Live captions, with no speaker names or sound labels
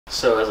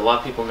So as a lot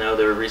of people know,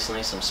 there were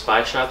recently some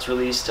spy shots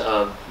released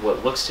of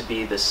what looks to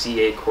be the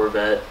C8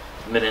 Corvette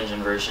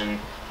mid-engine version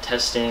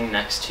testing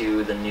next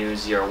to the new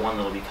ZR1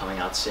 that will be coming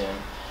out soon.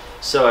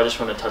 So I just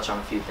want to touch on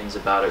a few things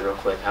about it real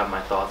quick, have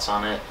my thoughts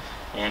on it,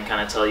 and kind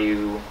of tell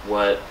you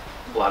what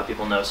a lot of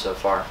people know so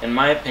far. In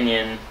my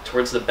opinion,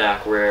 towards the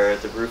back where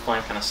the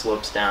roofline kind of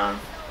slopes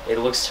down, it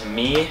looks to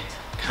me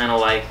kind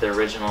of like the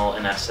original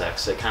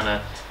NSX. It kind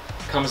of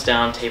comes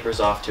down, tapers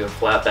off to a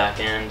flat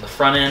back end. The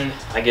front end,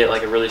 I get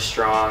like a really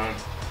strong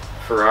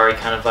Ferrari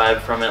kind of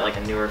vibe from it, like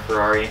a newer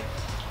Ferrari.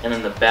 And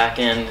then the back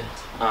end,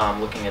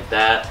 looking at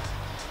that,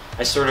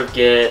 I sort of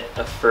get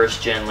a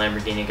first-gen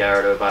Lamborghini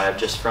Gallardo vibe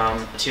just from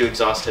the two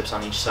exhaust tips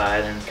on each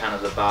side and kind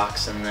of the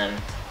box, and then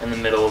in the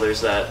middle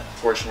there's that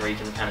portion where you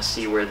can kind of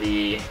see where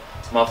the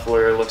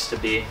muffler looks to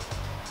be.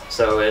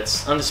 So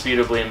it's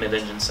undisputably a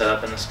mid-engine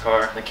setup in this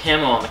car. The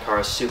camo on the car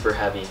is super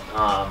heavy,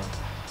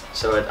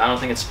 so I don't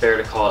think it's fair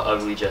to call it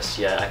ugly just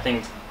yet. I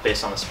think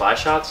based on the spy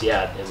shots,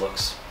 yeah, it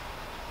looks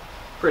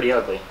pretty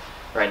ugly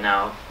right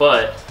now.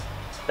 But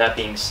that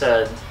being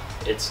said,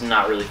 it's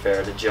not really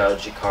fair to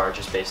judge a car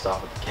just based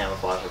off of the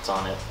camouflage that's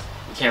on it.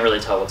 You can't really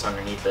tell what's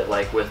underneath it.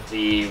 Like with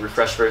the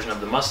refreshed version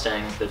of the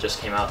Mustang that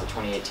just came out, the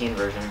 2018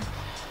 version,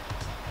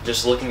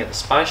 just looking at the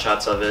spy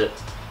shots of it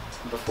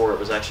before it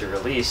was actually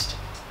released,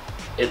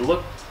 it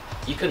looked,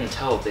 you couldn't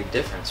tell a big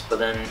difference. But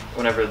then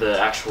whenever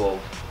the actual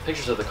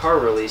pictures of the car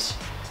were released,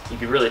 you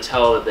could really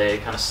tell that they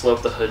kind of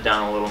sloped the hood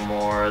down a little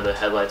more, the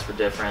headlights were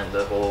different,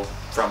 the whole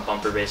front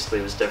bumper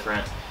basically was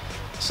different.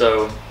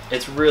 So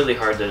it's really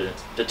hard to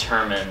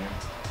determine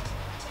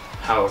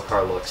how a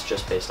car looks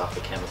just based off the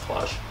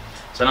camouflage.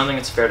 So I don't think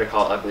it's fair to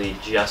call it ugly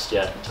just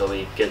yet until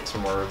we get some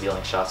more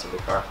revealing shots of the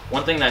car.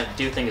 One thing that I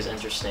do think is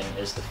interesting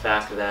is the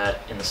fact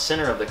that in the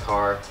center of the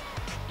car,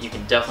 you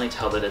can definitely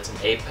tell that it's an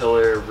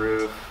A-pillar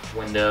roof,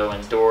 window,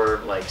 and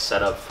door like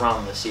setup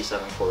from the C7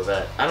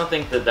 Corvette. I don't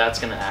think that that's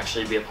going to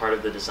actually be a part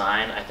of the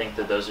design. I think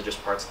that those are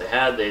just parts they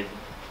had. They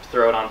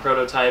throw it on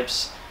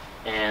prototypes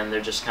and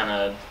they're just kind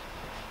of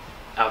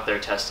out there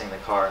testing the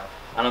car.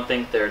 I don't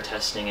think they're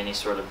testing any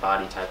sort of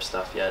body type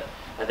stuff yet.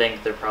 I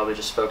think they're probably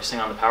just focusing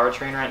on the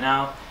powertrain right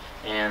now,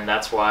 and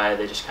that's why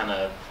they just kind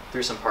of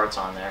threw some parts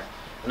on there.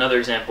 Another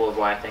example of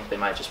why I think they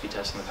might just be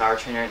testing the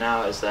powertrain right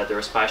now is that there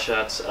were spy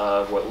shots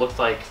of what looked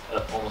like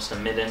almost a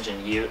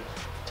mid-engine Ute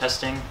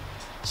testing.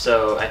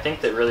 So I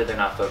think that really they're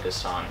not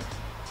focused on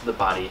the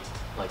body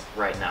like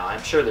right now.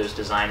 I'm sure there's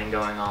designing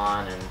going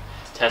on and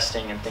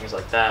testing and things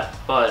like that,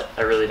 but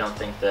I really don't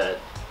think that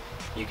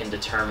you can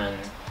determine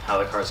how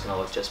the car is going to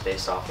look just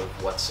based off of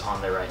what's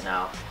on there right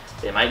now.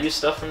 They might use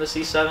stuff from the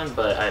C7,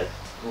 but I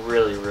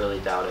really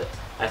doubt it.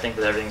 I think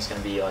that everything's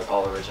going to be like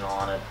all original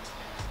on it.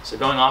 So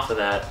going off of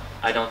that,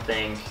 I don't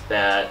think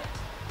that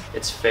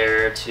it's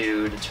fair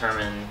to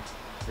determine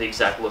the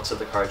exact looks of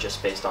the car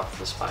just based off of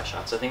the spy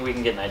shots. I think we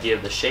can get an idea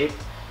of the shape,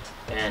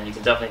 and you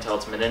can definitely tell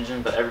it's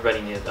mid-engine, but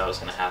everybody knew that was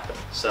going to happen.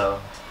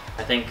 So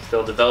I think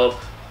they'll develop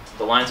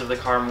the lines of the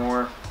car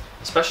more,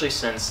 especially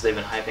since they've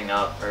been hyping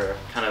up or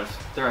kind of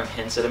throwing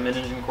hints at a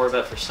mid-engine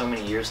Corvette for so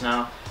many years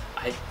now.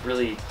 I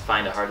really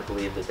find it hard to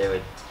believe that they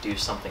would do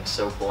something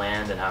so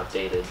bland and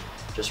outdated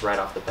just right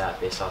off the bat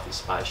based off these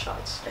spy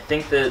shots. I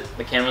think that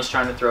the camo's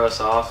trying to throw us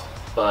off,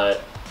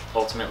 but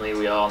ultimately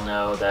we all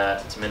know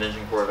that it's a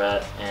mid-engine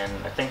Corvette, and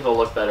I think it'll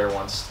look better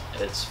once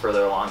it's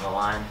further along the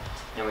line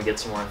and we get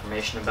some more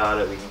information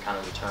about it. We can kind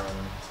of determine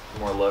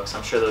more looks.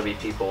 I'm sure there'll be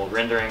people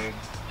rendering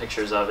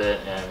pictures of it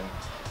and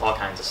all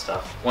kinds of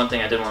stuff. One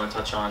thing I did want to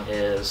touch on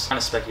is kind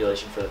of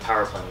speculation for the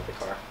power plant of the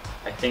car.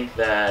 I think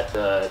that,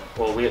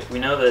 well, we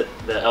know that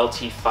the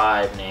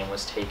LT5 name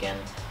was taken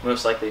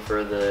most likely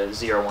for the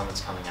ZR1 that's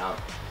coming out.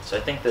 So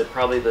I think that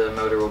probably the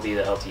motor will be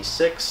the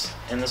LT6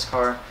 in this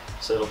car.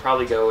 So it'll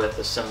probably go with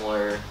a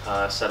similar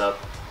setup.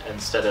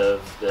 Instead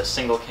of the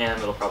single cam,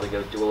 it'll probably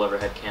go dual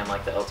overhead cam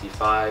like the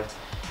LT5.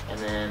 And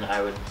then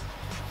I would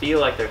feel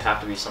like there'd have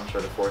to be some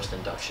sort of forced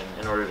induction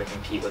in order to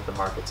compete with the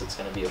markets it's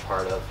going to be a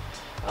part of.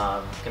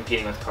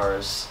 Competing with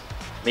cars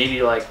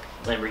maybe like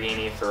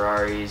Lamborghini,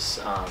 Ferraris,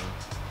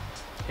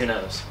 who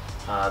knows.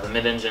 The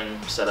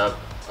mid-engine setup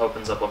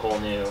opens up a whole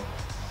new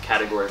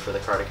category for the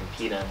car to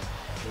compete in,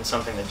 and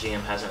something that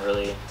GM hasn't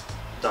really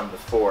done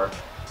before.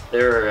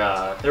 There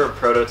were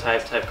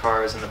prototype type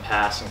cars in the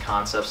past and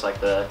concepts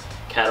like the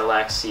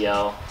Cadillac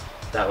CL.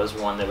 That was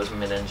one that was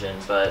mid-engine,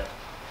 but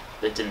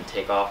it didn't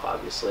take off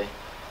obviously.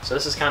 So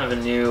this is kind of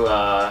a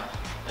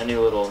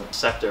new little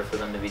sector for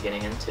them to be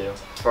getting into.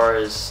 As far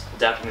as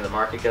adapting to the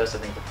market goes, I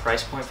think the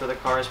price point for the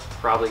car is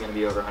probably going to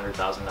be over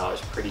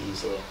 $100,000 pretty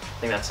easily. I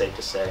think that's safe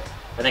to say.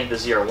 I think the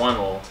ZR1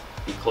 will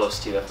be close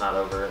to, if not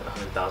over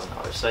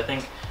 $100,000. So I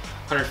think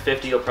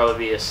 150 will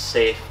probably be a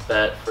safe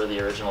bet for the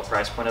original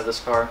price point of this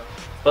car.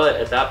 But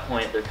at that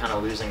point, they're kind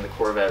of losing the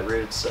Corvette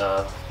roots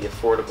of the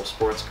affordable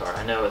sports car.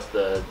 I know with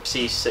the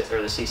C6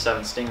 or the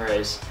C7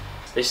 Stingrays,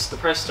 the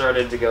price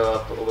started to go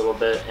up a little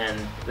bit, and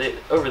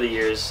over the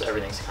years,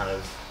 everything's kind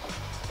of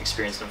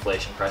experienced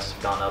inflation. Prices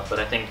have gone up, but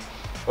I think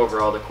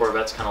overall the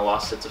Corvette's kind of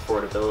lost its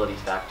affordability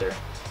factor.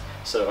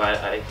 So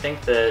I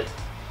think that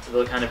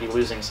they'll kind of be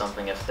losing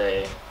something if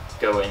they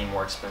go any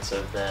more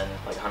expensive than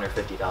like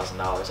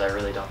 $150,000. I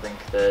really don't think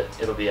that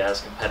it'll be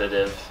as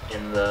competitive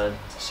in the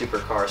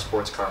supercar,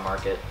 sports car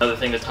market. Another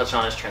thing to touch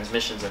on is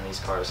transmissions in these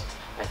cars.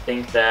 I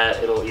think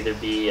that it'll either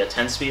be a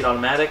 10-speed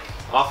automatic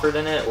offered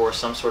in it or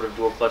some sort of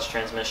dual clutch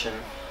transmission.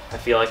 I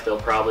feel like they'll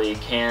probably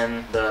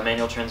can the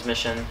manual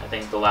transmission. I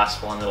think the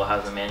last one that'll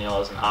have the manual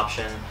as an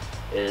option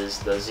is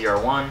the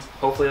ZR1.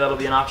 Hopefully that'll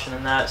be an option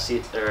in that,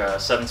 or a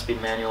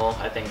 7-speed manual.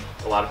 I think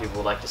a lot of people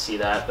would like to see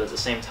that, but at the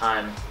same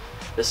time,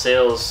 the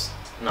sales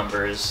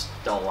numbers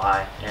don't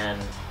lie,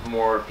 and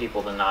more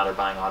people than not are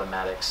buying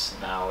automatics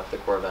now with the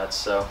Corvettes.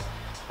 So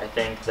I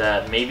think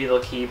that maybe they'll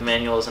keep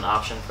manual as an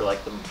option for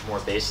like the more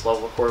base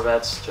level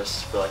Corvettes,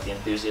 just for like the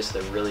enthusiasts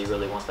that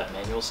really want that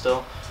manual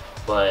still.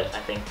 But I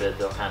think that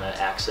they'll kind of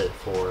axe it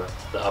for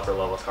the upper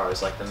level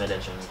cars like the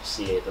mid-engine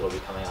C8 that'll be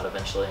coming out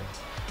eventually.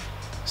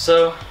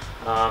 So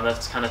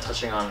that's kind of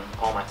touching on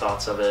all my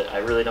thoughts of it. I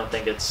really don't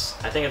think I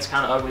think it's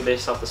kind of ugly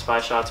based off the spy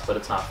shots, but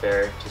it's not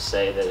fair to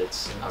say that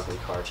it's an ugly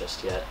car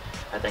just yet.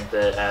 I think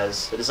that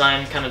as the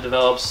design kind of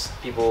develops,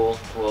 people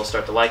will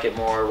start to like it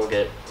more, we'll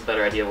get a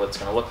better idea of what it's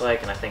going to look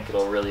like, and I think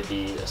it'll really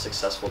be a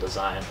successful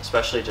design,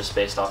 especially just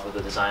based off of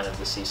the design of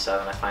the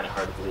C7. I find it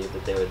hard to believe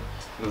that they would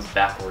move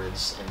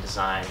backwards in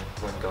design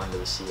when going to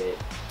the C8.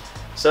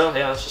 So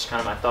yeah, that's just kind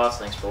of my thoughts.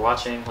 Thanks for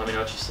watching. Let me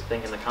know what you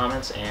think in the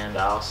comments, and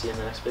I'll see you in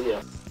the next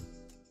video.